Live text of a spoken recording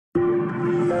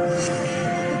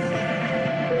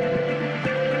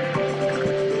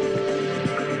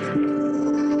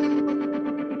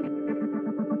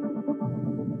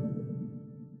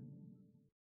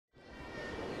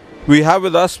We have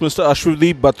with us Mr.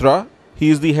 Ashrudeep Batra. He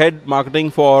is the head marketing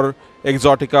for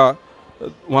Exotica,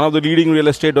 one of the leading real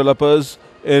estate developers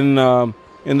in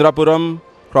Indrapuram,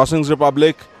 Crossings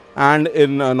Republic, and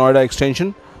in Noida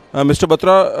Extension. Mr.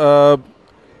 Batra,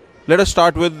 let us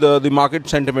start with the market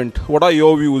sentiment. What are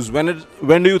your views? When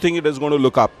do you think it is going to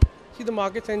look up? See, the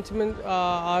market sentiment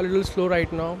are a little slow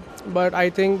right now, but I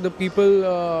think the people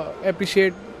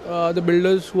appreciate the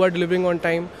builders who are delivering on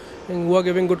time and who are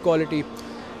giving good quality.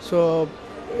 So,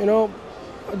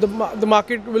 the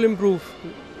market will improve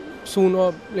soon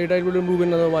or later. It will improve in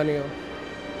another 1 year.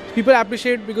 People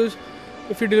appreciate because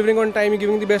if you're delivering on time, you're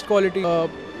giving the best quality.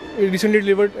 We recently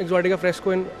delivered Exotica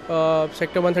Fresco in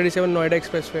Sector 137 Noida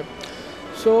Expressway.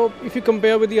 So, if you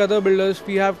compare with the other builders,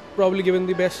 we have probably given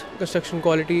the best construction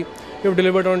quality. We have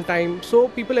delivered on time. So,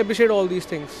 people appreciate all these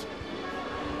things.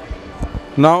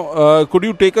 Now, could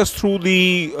you take us through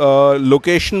the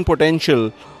location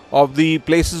potential of the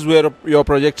places where your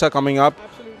projects are coming up?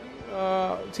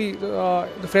 Absolutely.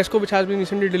 The Fresco which has been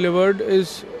recently delivered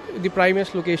is the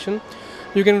primest location.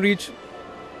 You can reach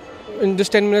in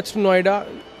just 10 minutes to Noida,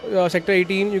 Sector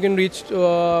 18. You can reach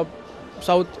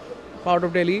south part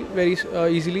of Delhi very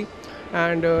easily,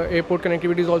 and airport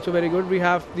connectivity is also very good. We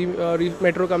have the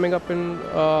metro coming up in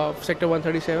Sector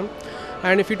 137.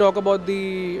 And if you talk about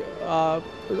the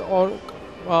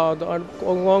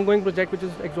ongoing project, which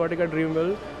is Exotica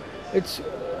Dreamville, it's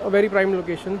a very prime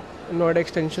location in Noida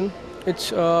Extension.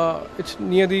 It's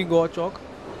near the Goa Chowk,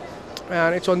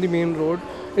 and it's on the main road.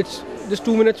 It's just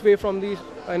 2 minutes away from the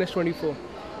NS24.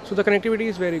 So the connectivity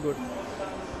is very good.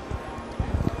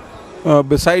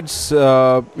 Besides,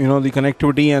 the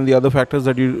connectivity and the other factors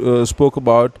that you spoke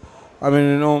about, I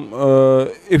mean,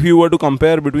 if you were to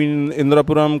compare between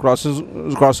Indrapuram,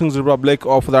 Crossings Republic,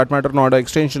 or for that matter, Noida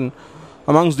Extension,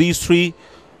 amongst these three,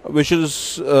 which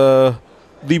is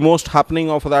the most happening,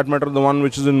 or for that matter, the one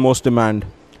which is in most demand?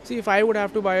 See, if I would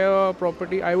have to buy a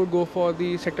property, I would go for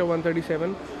the Sector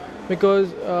 137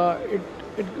 because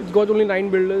it's got only 9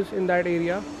 builders in that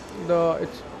area.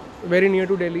 It's very near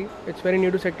to Delhi. It's very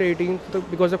near to Sector 18. So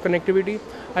because of connectivity,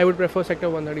 I would prefer Sector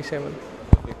 137.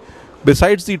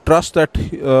 Besides the trust that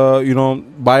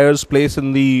buyers place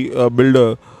in the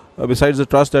builder, besides the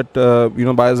trust that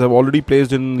buyers have already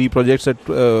placed in the projects that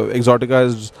Exotica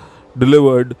has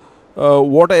delivered,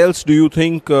 what else do you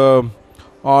think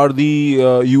are the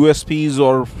USPs,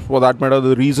 or for that matter,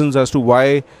 the reasons as to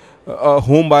why a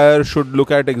home buyer should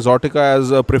look at Exotica as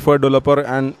a preferred developer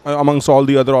and amongst all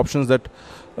the other options that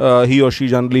he or she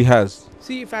generally has?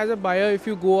 See, if as a buyer, if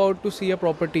you go out to see a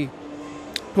property,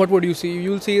 what would you see?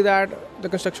 You'll see that the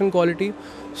construction quality.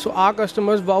 So our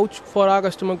customers vouch for our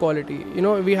customer quality. We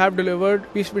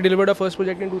delivered our first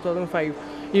project in 2005.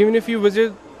 Even if you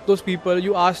visit those people,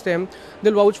 you ask them,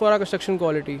 they'll vouch for our construction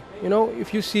quality.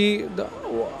 If you see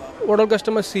what all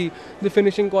customers see, the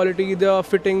finishing quality, the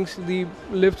fittings, the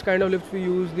kind of lifts we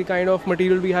use, the kind of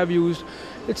material we have used,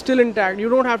 it's still intact. You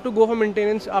don't have to go for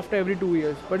maintenance after every 2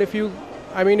 years. But if you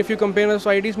compare the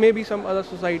societies, maybe some other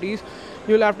societies,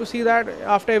 you'll have to see that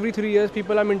after every 3 years,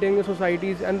 people are maintaining the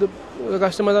societies and the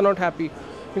customers are not happy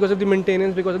because of the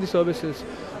maintenance, because of the services.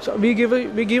 So we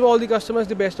give all the customers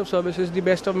the best of services, the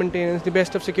best of maintenance, the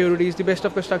best of securities, the best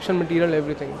of construction material,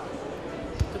 everything.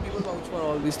 So people vouch for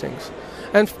all these things.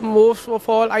 And most of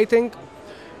all, I think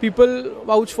people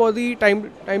vouch for the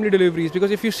timely deliveries,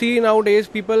 because if you see nowadays,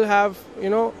 people have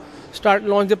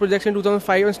launched their projects in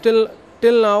 2005 and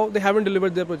till now they haven't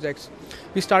delivered their projects.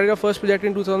 We started our first project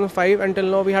in 2005 and till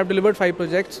now we have delivered 5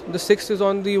 projects. The 6th is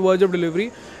on the verge of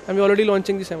delivery and we're already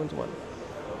launching the 7th one.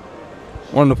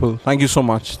 Wonderful. Thank you so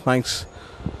much. Thanks.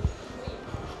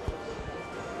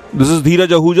 This is Dheeraj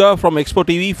Ahuja from Expo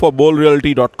TV for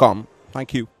BolREALTY.com.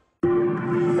 Thank you.